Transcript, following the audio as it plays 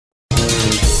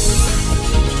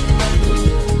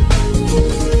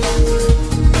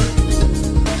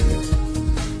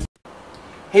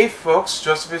Hey folks,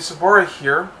 Joseph Sobora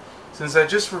here. Since I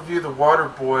just reviewed The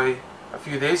Waterboy a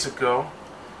few days ago,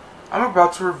 I'm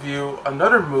about to review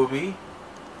another movie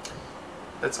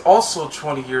that's also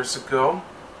 20 years ago.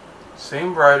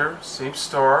 Same writer, same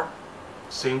star,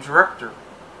 same director.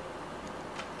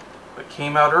 But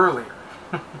came out earlier.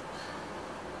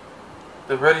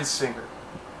 The Wedding Singer.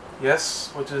 Yes,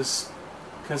 which is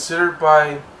considered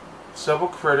by several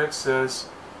critics as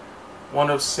one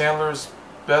of Sandler's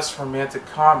best romantic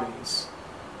comedies,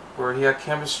 where he had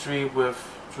chemistry with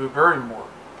Drew Barrymore.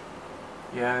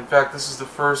 Yeah, in fact, this is the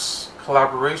first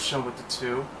collaboration with the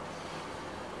two.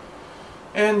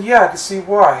 And yeah, I can see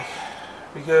why.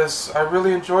 Because I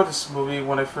really enjoyed this movie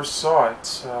when I first saw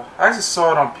it. I actually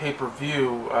saw it on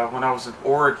pay-per-view when I was in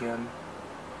Oregon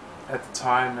at the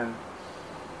time, and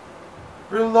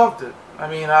really loved it. I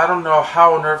mean, I don't know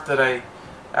how on earth that I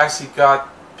actually got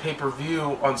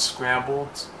pay-per-view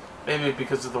unscrambled. Maybe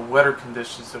because of the weather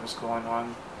conditions that was going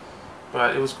on.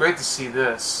 But it was great to see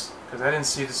this, because I didn't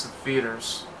see this in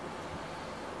theaters.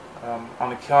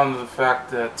 On account of the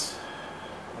fact that,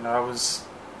 I was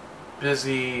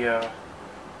busy at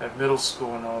middle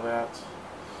school and all that.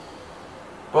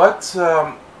 But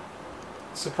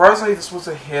surprisingly, this was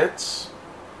a hit.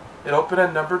 It opened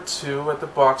at number 2 at the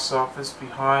box office,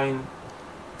 behind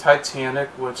Titanic,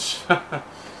 which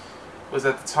was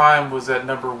at the time was at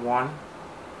number 1.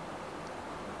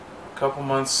 A couple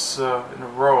months in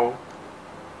a row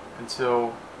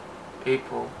until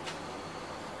April.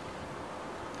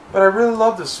 But I really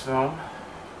love this film.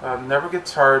 I never get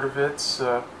tired of it.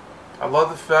 I love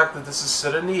the fact that this is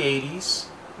set in the 80s,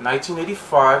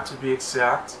 1985 to be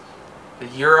exact, the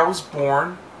year I was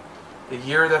born, the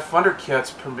year that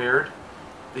Thundercats premiered,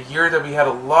 the year that we had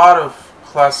a lot of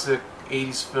classic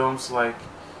 80s films like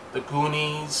The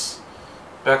Goonies,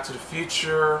 Back to the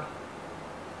Future,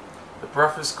 The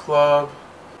Breakfast Club.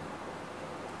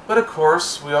 But of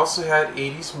course, we also had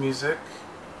 80s music,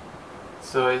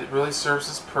 so it really serves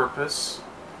its purpose.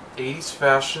 80s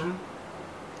fashion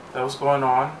that was going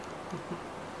on.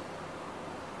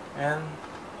 And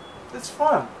it's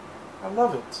fun. I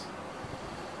love it.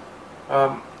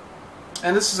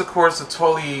 And this is, of course, a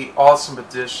totally awesome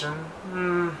edition.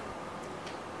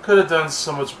 Could have done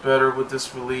so much better with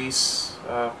this release.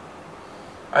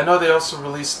 I know they also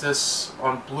released this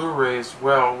on Blu-ray as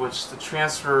well, which the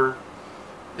transfer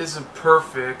isn't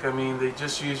perfect. I mean, they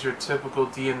just use your typical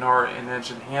DNR and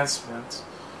edge enhancement.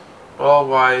 But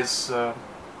otherwise,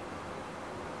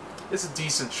 it's a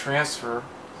decent transfer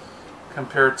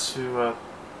compared to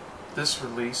this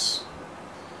release.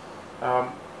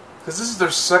 Because this is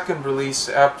their second release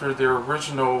after their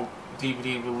original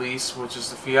DVD release, which is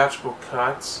the theatrical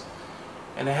cuts.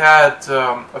 And it had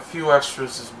a few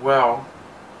extras as well,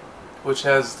 which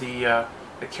has the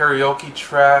karaoke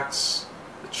tracks,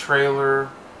 the trailer,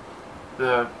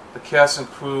 the cast and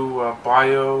crew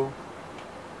bio.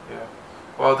 Yeah.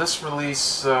 Well, this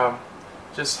release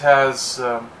just has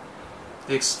the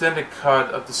extended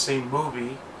cut of the same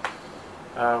movie,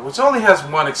 which only has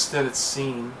one extended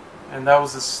scene, and that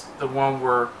was the one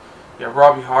where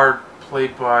Robbie Hart,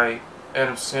 played by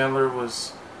Adam Sandler,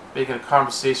 was making a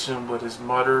conversation with his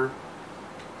mother.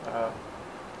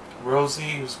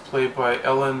 Rosie, who's played by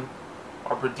Ellen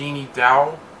Albertini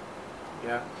Dow,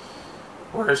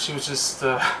 where she was just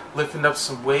lifting up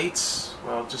some weights,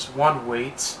 well, just one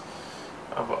weight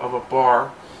of a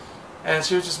bar, and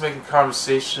she was just making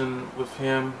conversation with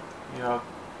him,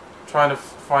 trying to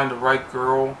find the right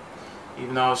girl,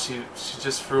 even though she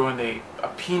just threw in a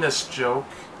penis joke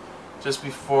just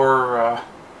before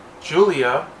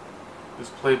Julia, who's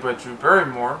played by Drew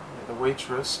Barrymore, the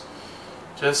waitress,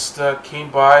 just came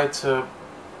by to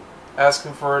ask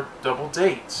him for a double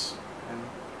date, and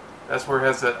that's where it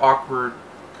has that awkward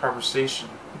conversation.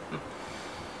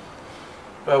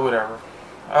 But whatever.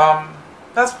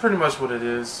 That's pretty much what it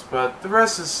is, but the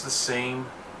rest is the same.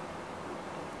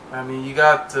 I mean, you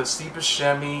got Steve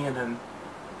Buscemi in an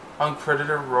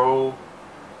uncredited role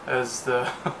as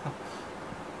the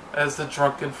as the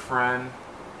drunken friend,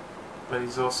 but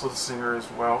he's also the singer as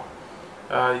well.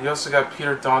 You also got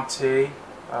Peter Dante,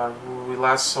 who we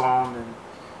last saw him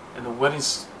in the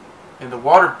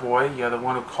Waterboy, the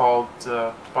one who called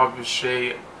Bobby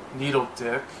Boucher Needle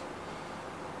Dick.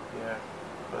 Yeah,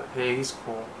 but hey, he's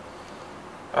cool.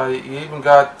 You even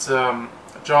got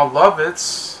John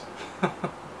Lovitz,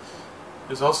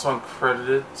 who's also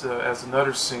uncredited as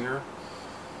another singer,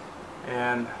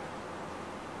 and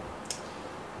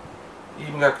you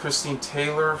even got Christine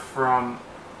Taylor from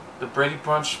the Brady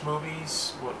Bunch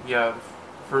movies. The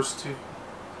first two.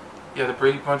 Yeah, the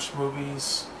Brady Bunch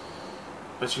movies.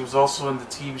 But she was also in the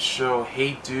TV show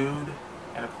Hey Dude.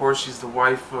 And of course, she's the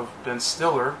wife of Ben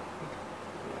Stiller.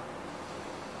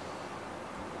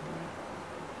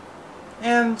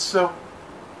 And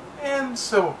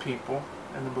several people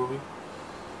in the movie.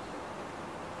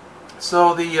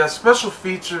 So the special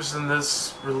features in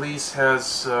this release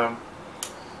has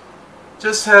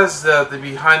just has the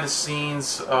behind the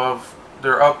scenes of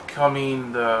their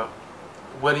upcoming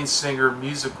Wedding Singer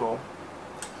musical,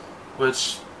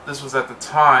 which this was at the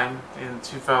time in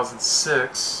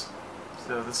 2006.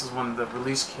 So this is when the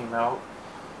release came out,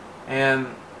 and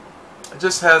it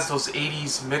just has those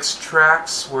 80s mixed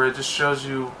tracks where it just shows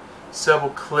you several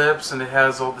clips, and it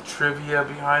has all the trivia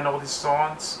behind all these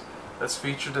songs that's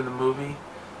featured in the movie.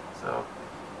 So,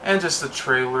 and just the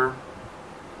trailer,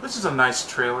 which is a nice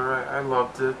trailer. I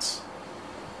loved it,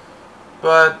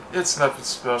 but it's nothing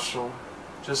special,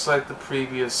 just like the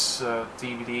previous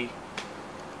DVD.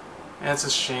 And it's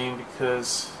a shame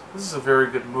because this is a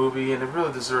very good movie and it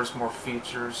really deserves more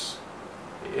features.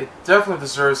 It definitely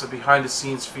deserves a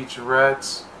behind-the-scenes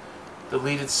featurette,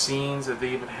 deleted scenes, that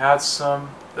they even had some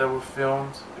that were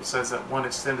filmed, besides that one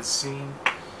extended scene.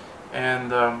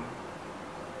 And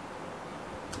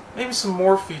maybe some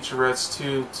more featurettes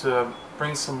too, to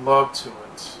bring some love to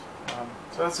it.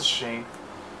 So that's a shame.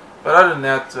 But other than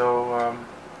that though,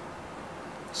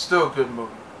 still a good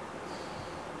movie.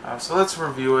 So let's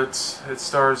review it. It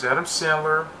stars Adam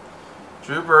Sandler,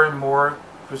 Drew Barrymore,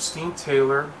 Christine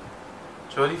Taylor,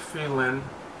 Jodi Thelen,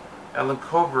 Ellen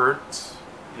Covert,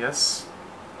 yes,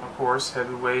 of course,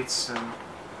 heavyweights, and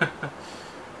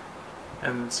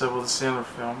and several of the Sandler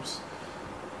films.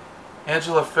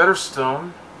 Angela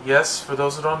Featherstone, yes, for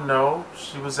those who don't know,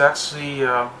 she was actually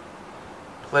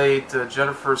played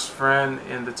Jennifer's friend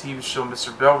in the TV show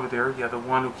Mr. Belvedere. Yeah, the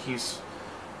one who keeps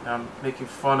making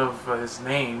fun of his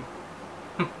name.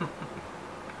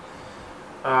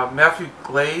 Matthew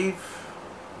Glave,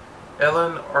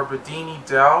 Ellen Albertini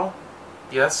Dow,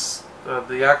 yes,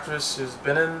 the actress who's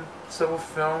been in several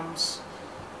films.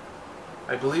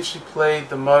 I believe she played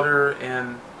the mother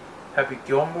in Happy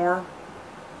Gilmore.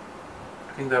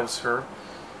 I think that was her.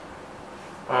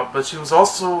 But she was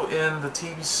also in the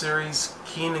TV series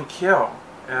Kenan and Kel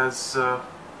as,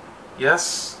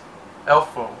 yes,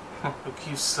 Elfo, who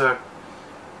keeps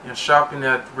shopping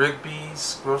at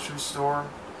Rigby's grocery store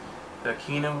that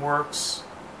Kenan works.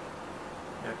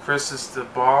 Yeah, Chris is the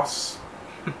boss.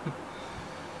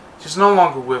 She's no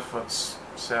longer with us,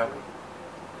 sadly.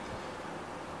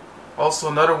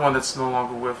 Also, another one that's no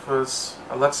longer with us,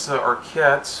 Alexis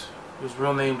Arquette, whose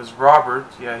real name is Robert.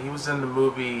 Yeah, he was in the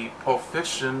movie Pulp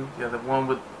Fiction. Yeah, the one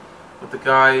with the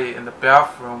guy in the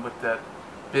bathroom with that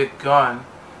big gun.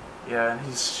 Yeah, and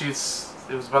he shoots.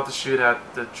 It was about to shoot at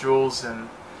Jules and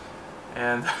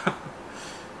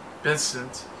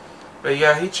Vincent. But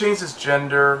yeah, he changed his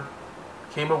gender,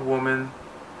 became a woman,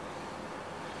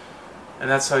 and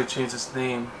that's how he changed his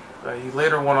name. He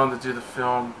later went on to do the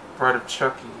film Bride of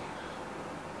Chucky.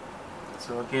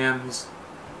 So again,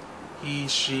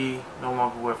 she, no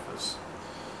longer with us.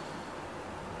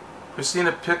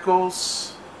 Christina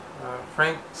Pickles,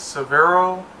 Frank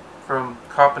Sivero from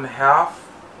Cop and a Half.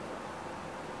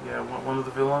 Yeah, one of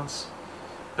the villains.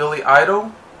 Billy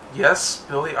Idol, yes,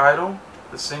 Billy Idol,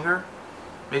 the singer,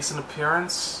 makes an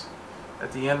appearance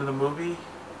at the end of the movie.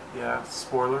 Yeah,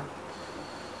 spoiler.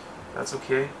 That's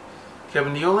okay.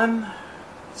 Kevin Nealon,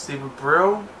 Stephen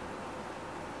Brill,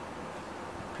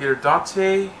 Peter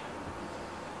Dante,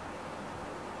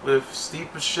 with Steve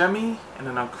Buscemi in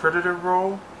an uncredited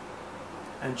role,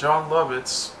 and John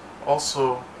Lovitz,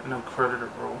 also an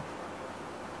uncredited role.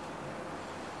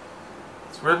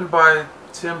 It's written by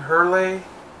Tim Herlihy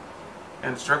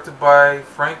and it's directed by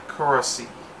Frank Coraci.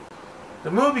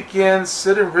 The movie begins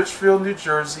set in Richfield, New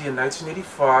Jersey in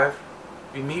 1985.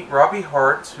 We meet Robbie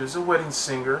Hart, who's a wedding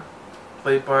singer,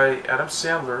 played by Adam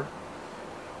Sandler,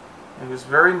 and who's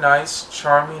very nice,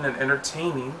 charming, and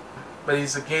entertaining. But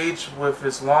he's engaged with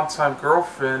his longtime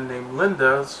girlfriend named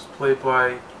Linda, played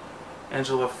by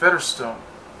Angela Featherstone,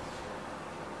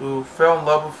 who fell in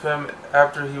love with him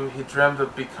after he dreamed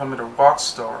of becoming a rock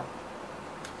star.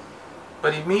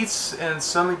 But he meets and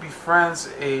suddenly befriends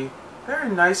a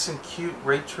very nice and cute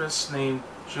waitress named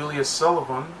Julia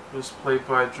Sullivan, who's played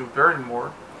by Drew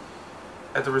Barrymore,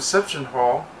 at the reception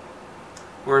hall,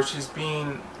 where she's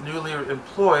being newly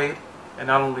employed, and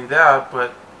not only that,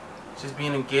 but she's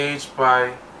being engaged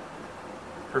by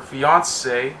her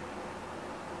fiance,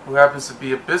 who happens to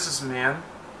be a businessman,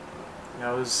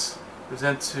 who's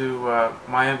into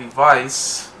Miami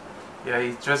Vice. Yeah,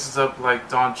 he dresses up like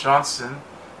Don Johnson,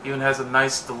 even has a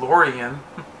nice DeLorean.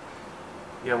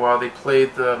 Yeah, while they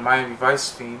played the Miami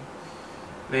Vice theme,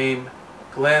 named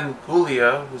Glenn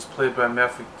Guglia, who's played by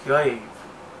Matthew Glave,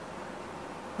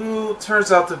 who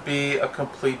turns out to be a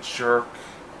complete jerk.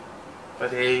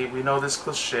 But hey, we know this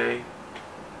cliche,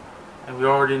 and we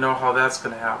already know how that's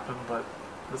going to happen, but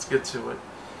let's get to it.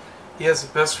 He has a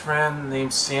best friend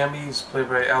named Sammy, who's played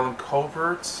by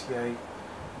Covert. Yeah, he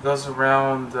goes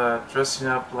around dressing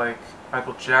up like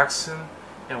Michael Jackson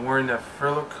and wearing that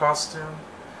Thriller costume.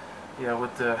 Yeah,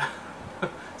 with the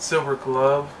silver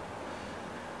glove.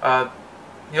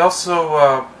 He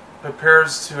also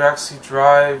prepares to actually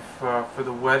drive for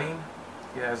the wedding.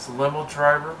 Yeah, as a limo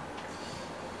driver,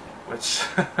 which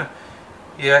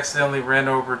he accidentally ran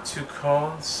over 2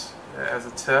 cones as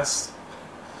a test.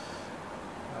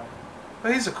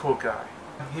 But he's a cool guy.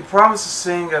 He promised to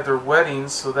sing at their wedding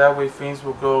so that way things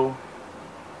will go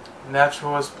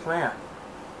natural as planned.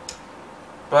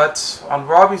 But on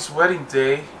Robbie's wedding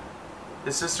day,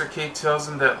 his sister Kate tells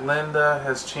him that Linda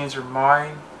has changed her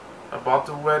mind about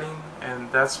the wedding,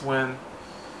 and that's when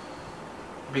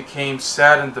he became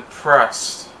sad and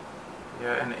depressed.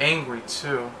 Yeah, and angry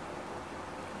too.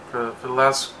 For the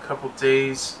last couple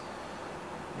days.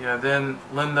 Yeah, then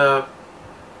Linda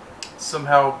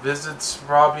somehow visits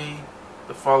Robbie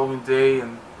the following day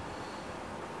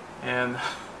and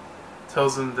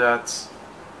tells him that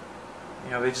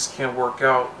they just can't work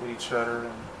out with each other,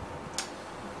 and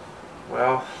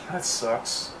well, that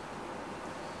sucks.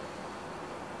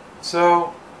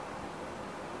 So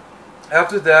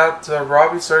after that,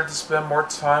 Robbie started to spend more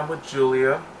time with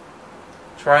Julia,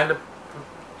 trying to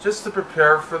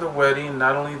prepare for the wedding.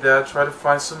 Not only that, try to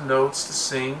find some notes to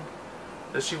sing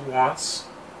that she wants.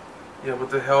 Yeah,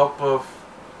 with the help of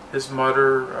his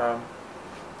mother,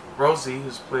 Rosie,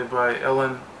 who's played by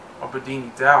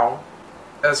Albertini Dow.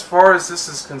 As far as this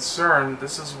is concerned,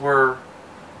 this is where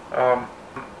we're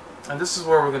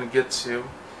going to get to.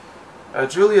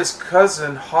 Julia's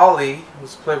cousin Holly,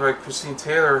 who's played by Christina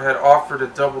Taylor, had offered a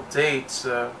double date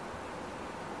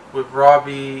with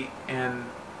Robbie and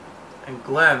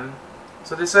Glenn,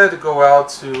 so they decided to go out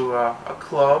to a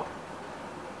club.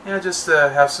 Just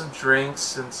have some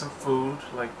drinks and some food,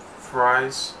 like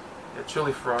fries,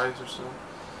 chili fries or so.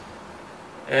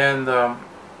 And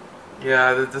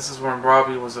this is when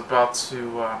Robbie was about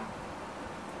to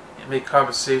make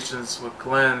conversations with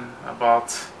Glenn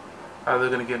about how they're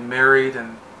going to get married,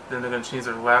 and then they're going to change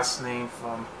their last name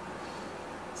from.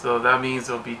 So that means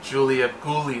it'll be Julia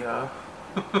Guglia.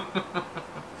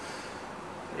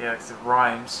 Yeah, because it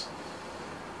rhymes.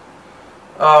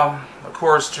 Of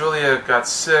course, Julia got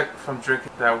sick from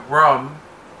drinking that rum.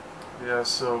 Yeah,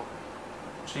 so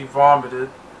she vomited.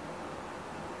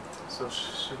 So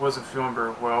she wasn't feeling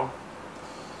very well.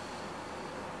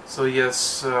 So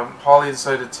yes, Holly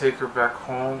decided to take her back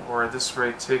home, or at this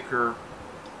rate, take her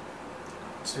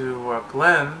to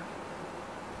Glenn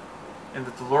in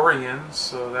the DeLorean,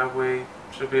 so that way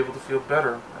she'll be able to feel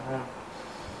better at home.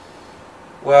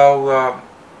 Well,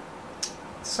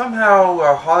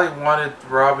 somehow Holly wanted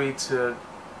Robbie to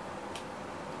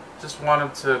want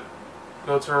him to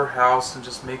go to her house and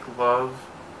just make love,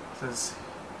 since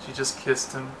she just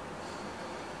kissed him.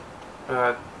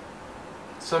 But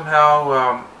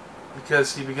somehow,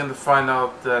 because he began to find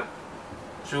out that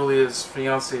Julia's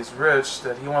fiance is rich,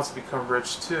 that he wants to become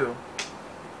rich too.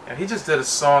 And he just did a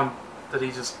song that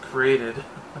he just created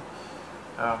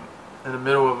in the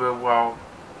middle of it, while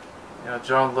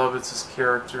John Lovitz's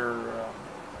character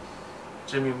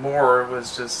Jimmy Moore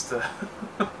was just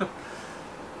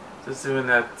just doing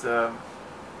that,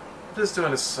 just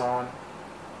doing a song.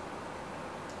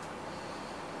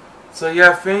 So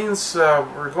yeah, things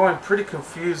were going pretty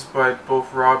confused by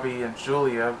both Robbie and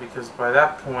Julia, because by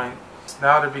that point,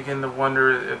 now they begin to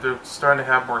wonder if they're starting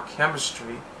to have more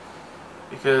chemistry,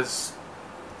 because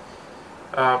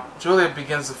Julia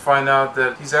begins to find out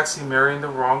that he's actually marrying the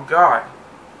wrong guy,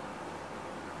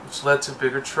 which led to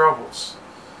bigger troubles.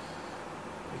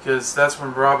 Because that's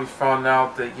when Robbie found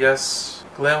out that yes,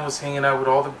 Glenn was hanging out with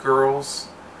all the girls.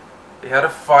 They had a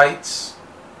fight.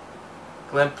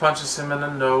 Glenn punches him in the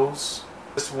nose.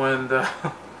 Just when the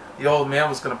old man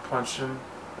was going to punch him,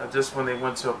 just when they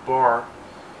went to a bar.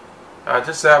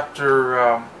 Just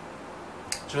after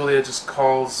Julia just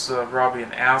calls Robbie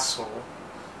an asshole,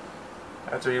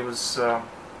 after he was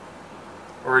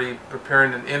already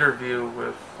preparing an interview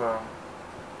with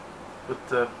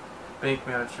the bank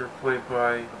manager, played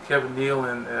by Kevin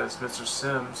Nealon as Mr.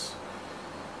 Sims.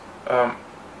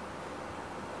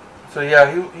 So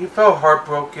yeah, he felt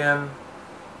heartbroken,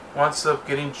 winds up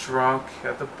getting drunk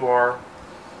at the bar,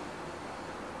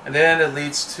 and then it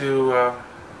leads to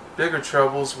bigger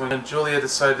troubles when Julia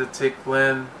decided to take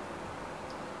Glenn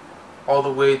all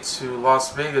the way to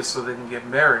Las Vegas so they can get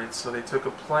married. So they took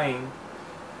a plane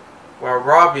while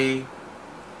Robbie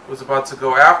was about to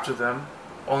go after them,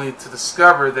 only to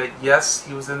discover that yes,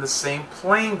 he was in the same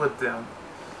plane with them.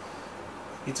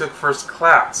 He took first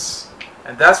class.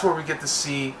 And that's where we get to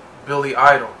see Billy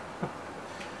Idol.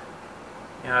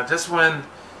 Just when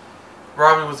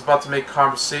Robbie was about to make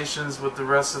conversations with the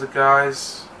rest of the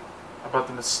guys about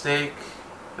the mistake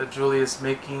that Julia is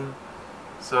making.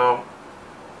 So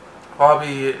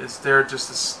Bobby is there just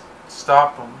to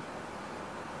stop him.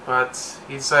 But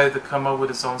he decided to come up with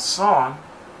his own song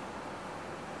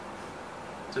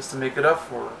just to make it up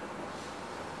for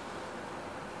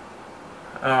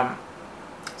her.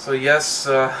 So yes,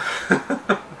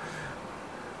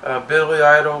 Billy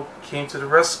Idol came to the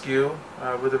rescue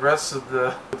with the rest of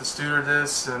the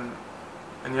stewardess and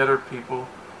the other people.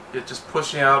 They're just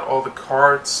pushing out all the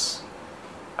carts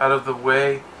out of the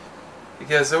way,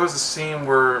 because there was a scene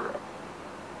where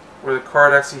the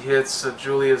cart actually hits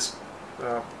Julia's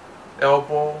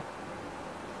elbow,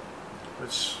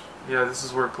 which, yeah, this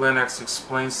is where Glenn actually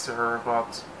explains to her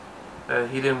about that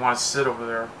he didn't want to sit over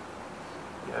there.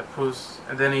 Yeah, proves,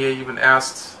 and then he even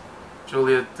asked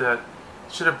Julia that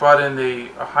should have brought in a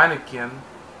Heineken.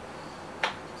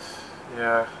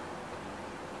 Yeah.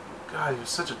 God, he was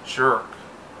such a jerk.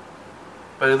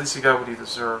 But at least he got what he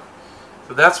deserved.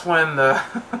 So that's when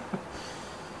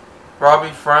Robbie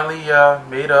finally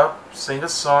made up, sang a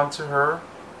song to her.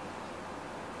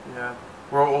 Yeah,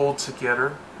 we're old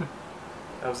together.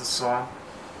 That was the song.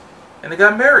 And they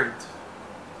got married.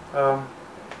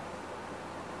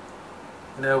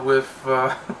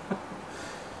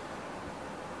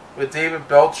 With David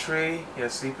Beltry,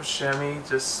 Steve Buscemi,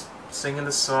 just singing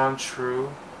the song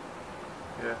 "True."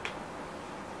 Yeah,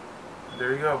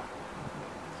 there you go.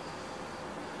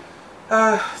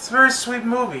 It's a very sweet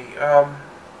movie.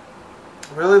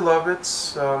 Really love it.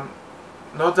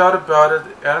 No doubt about it.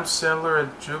 Adam Sandler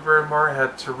and Drew Barrymore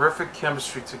had terrific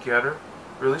chemistry together.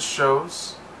 Really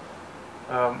shows.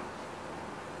 A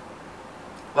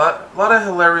lot of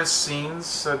hilarious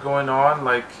scenes going on.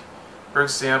 Like, for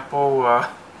example,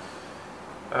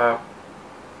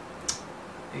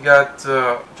 you got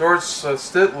George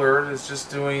Stitler is just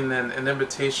doing an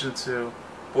invitation to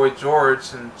Boy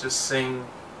George and just sing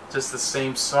just the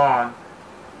same song,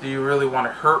 "Do You Really Want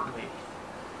to Hurt Me?"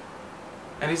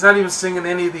 And he's not even singing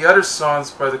any of the other songs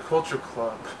by the Culture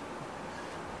Club,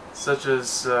 such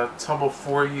as Tumble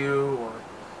For You or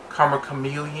Karma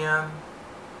Chameleon,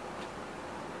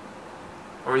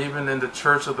 or even in the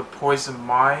Church of the Poison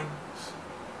Mind.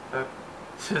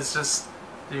 It's just,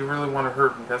 "Do You Really Want to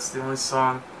Hurt Me?" That's the only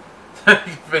song that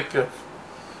you can think of.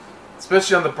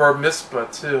 Especially on the bar mitzvah,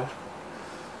 too.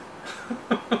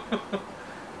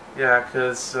 Yeah,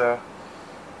 because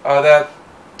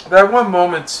that one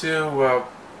moment, too,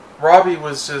 Robbie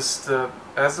was just,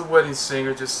 as the wedding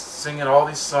singer, just singing all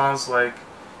these songs like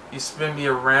 "You Spin Me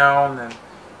Around," and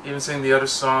even singing the other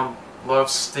song, "Love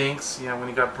Stinks," when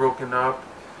he got broken up.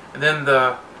 And then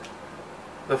the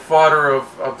father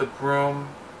of the groom,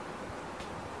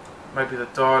 might be the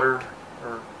daughter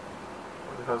or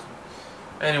the husband.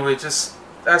 Anyway, just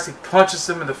actually punches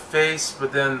him in the face,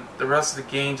 but then the rest of the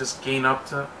gang just gain up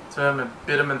to him and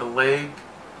bit him in the leg.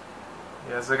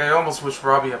 Yeah, it's like I almost wish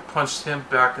Robbie had punched him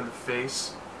back in the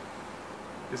face,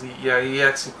 because he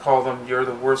actually called him, "You're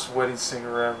the worst wedding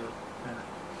singer ever."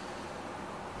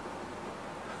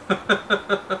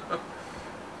 Yeah.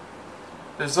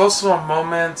 There's also a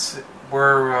moment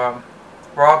where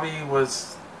Robbie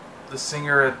was the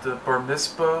singer at the bar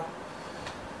mitzvah.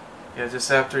 Yeah,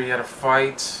 just after he had a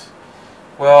fight.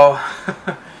 Well,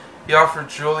 he offered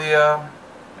Julia,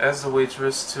 as the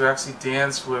waitress, to actually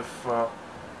dance with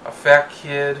a fat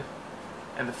kid.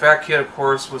 And the fat kid, of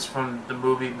course, was from the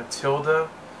movie Matilda.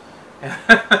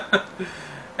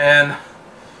 And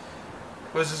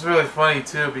which is really funny,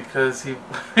 too, because he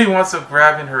winds up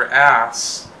grabbing her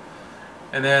ass.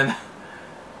 And then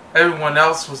everyone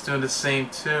else was doing the same,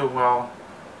 too, while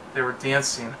they were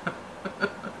dancing.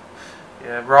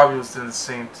 Yeah, Robbie was doing the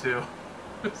same, too.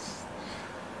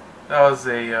 That was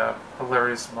a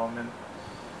hilarious moment.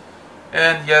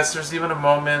 And yes, there's even a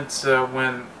moment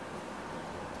when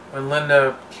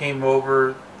Linda came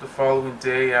over the following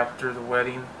day after the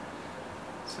wedding,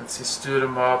 since he stood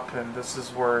him up, and this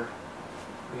is where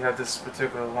we have this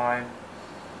particular line.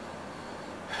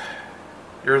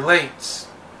 "You're late."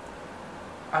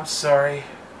 "I'm sorry,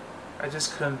 I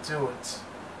just couldn't do it."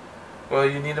 "Well,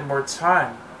 you needed more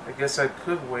time. I guess I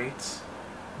could wait."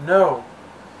 "No,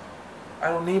 I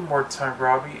don't need more time,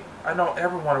 Robbie. I don't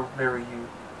ever want to marry you."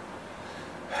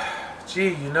 "Gee,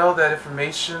 you know that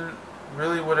information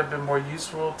really would have been more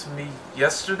useful to me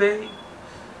yesterday.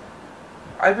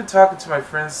 I've been talking to my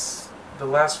friends the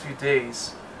last few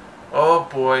days. Oh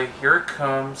boy, here it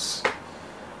comes.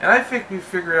 And I think we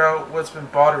figured out what's been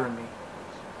bothering me.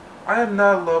 I am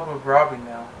not in love with Robbie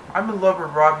now. I'm in love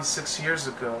with Robbie 6 years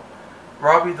ago.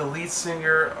 Robbie, the lead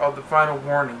singer of The Final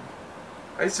Warning.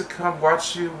 I used to come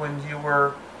watch you when you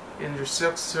were in your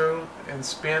silk suit and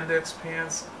spandex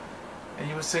pants, and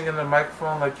you were singing in the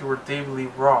microphone like you were David Lee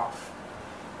Roth.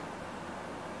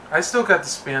 I still got the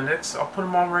spandex. I'll put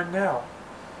them on right now.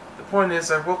 The point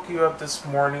is, I woke you up this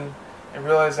morning and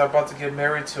realized I'm about to get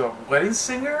married to a wedding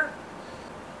singer?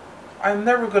 I'm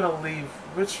never going to leave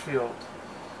Richfield.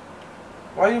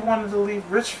 Why you wanted to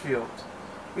leave Richfield?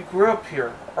 We grew up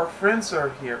here. Our friends are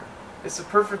here. It's the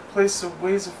perfect place to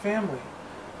raise a family.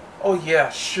 Oh yeah,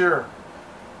 sure.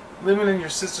 Living in your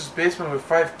sister's basement with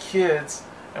 5 kids,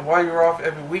 and while you're off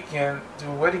every weekend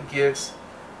doing wedding gigs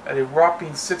at a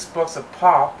whopping $6 a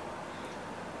pop.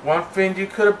 One thing you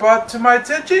could have brought to my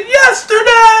attention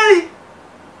yesterday!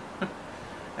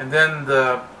 And then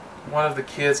one of the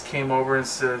kids came over and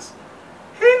says,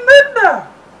 "Hey Linda,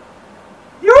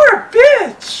 you're a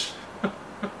bitch!"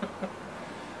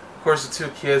 Of course, the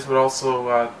 2 kids would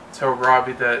also tell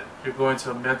Robbie that you're going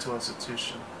to a mental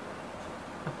institution.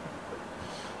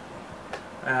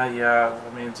 Yeah,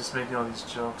 I mean, just making all these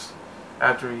jokes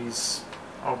after he's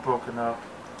all broken up.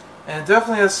 And it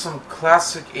definitely has some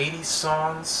classic 80s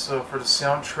songs, so for the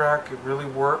soundtrack, it really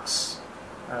works.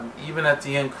 Even at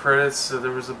the end credits,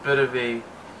 there was a bit of a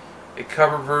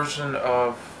cover version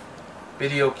of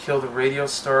Video Killed a Radio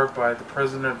Star by the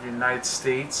President of the United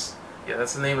States. Yeah,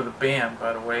 that's the name of the band,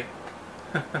 by the way.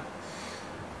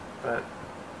 But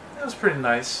it was pretty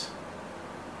nice.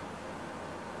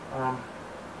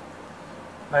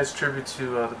 Nice tribute to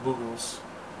the Boogles.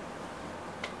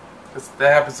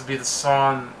 That happens to be the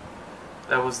song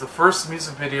that was the first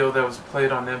music video that was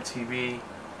played on MTV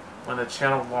when the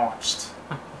channel launched.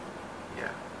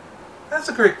 Yeah. That's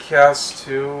a great cast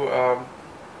too.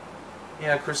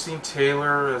 Yeah, Christine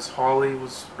Taylor as Holly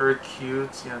was very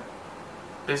cute. You know,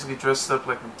 basically dressed up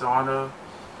like Madonna.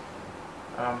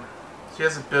 She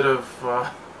has a bit of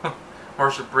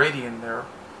Marsha Brady in there.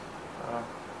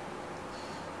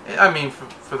 I mean,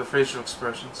 for the facial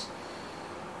expressions.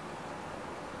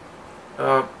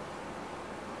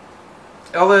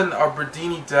 Ellen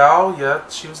Albertini Dow, yeah,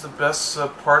 she was the best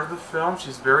part of the film.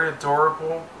 She's very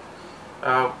adorable,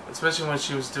 especially when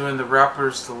she was doing the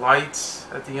Rapper's Delight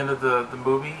at the end of the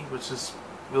movie, which is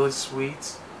really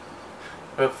sweet,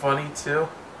 but funny too.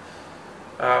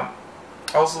 I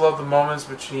also love the moments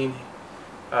between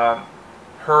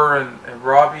her and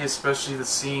Robbie, especially the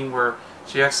scene where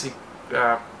she actually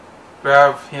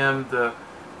grabbed him the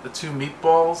 2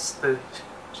 meatballs that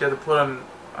she had to put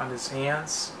on his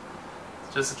hands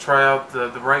just to try out the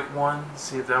right one,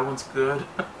 see if that one's good.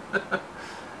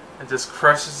 And just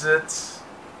crushes it.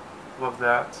 Love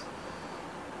that.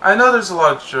 I know there's a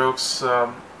lot of jokes,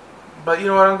 but you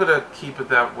know what, I'm gonna keep it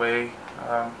that way.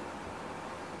 That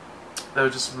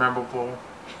was just memorable.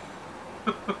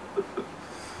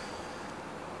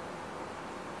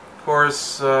 Of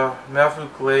course, Matthew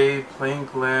Glave playing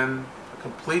Glenn, a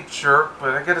complete jerk,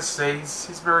 but I gotta say,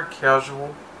 he's very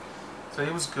casual, so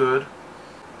he was good.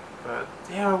 But,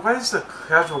 damn, why does the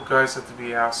casual guys have to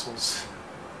be assholes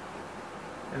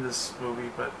in this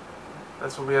movie? But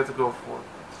that's what we had to go for.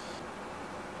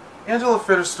 Angela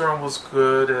Featherstone was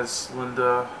good as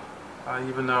Linda,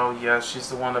 even though, yeah, she's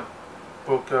the one that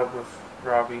broke up with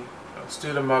Robbie.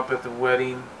 Stood him up at the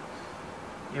wedding.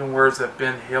 Even wears that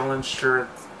Ben Halen shirt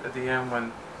at the end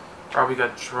when Robbie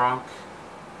got drunk.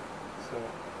 So,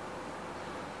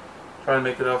 trying to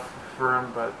make it up for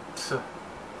him, but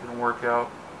didn't work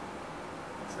out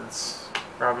since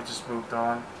Robbie just moved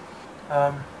on.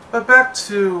 But back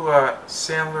to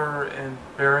Sandler and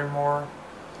Barrymore.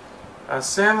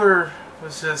 Sandler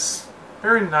was just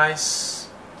very nice,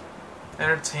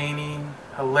 entertaining,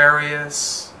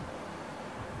 hilarious.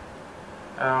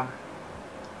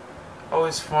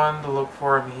 Always fun to look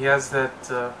for him. He has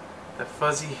that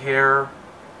fuzzy hair,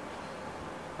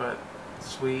 but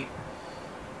sweet.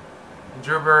 And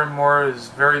Drew Barrymore is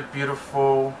very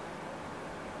beautiful,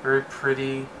 very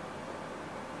pretty,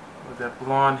 with that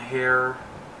blonde hair,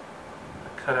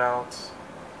 cut out.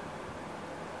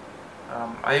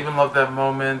 I even love that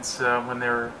moment when they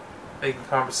were making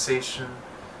conversation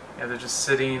and they're just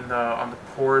sitting on the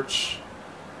porch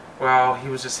while he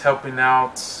was just helping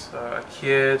out a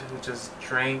kid who just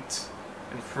drank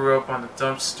and he threw up on the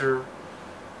dumpster,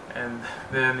 and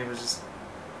then he was just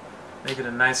making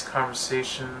a nice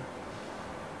conversation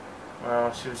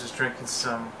while she was just drinking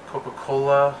some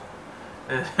Coca-Cola.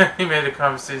 And he made a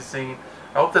conversation saying,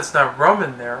 I hope that's not rum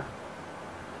in there.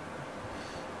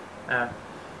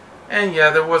 And yeah,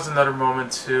 there was another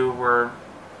moment too where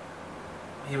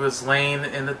he was laying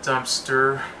in the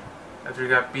dumpster after he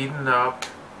got beaten up.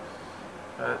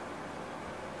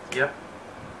 Yep,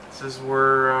 this is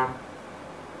where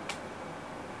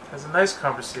has a nice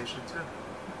conversation too,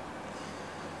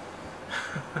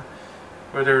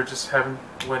 where they were just having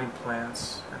wedding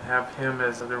plans and have him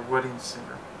as their wedding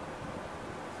singer.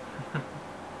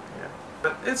 Yeah,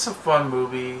 but it's a fun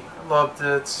movie. I loved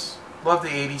it. Love the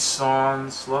 80s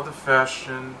songs. Love the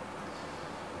fashion.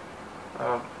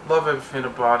 Love everything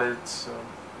about it. So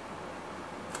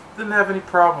didn't have any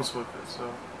problems with it.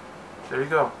 So there you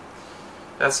go.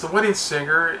 That's The Wedding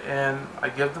Singer, and I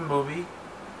give the movie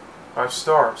 5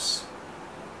 stars.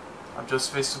 I'm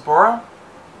Joseph Sobora,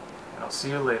 and I'll see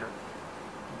you later.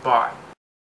 Bye.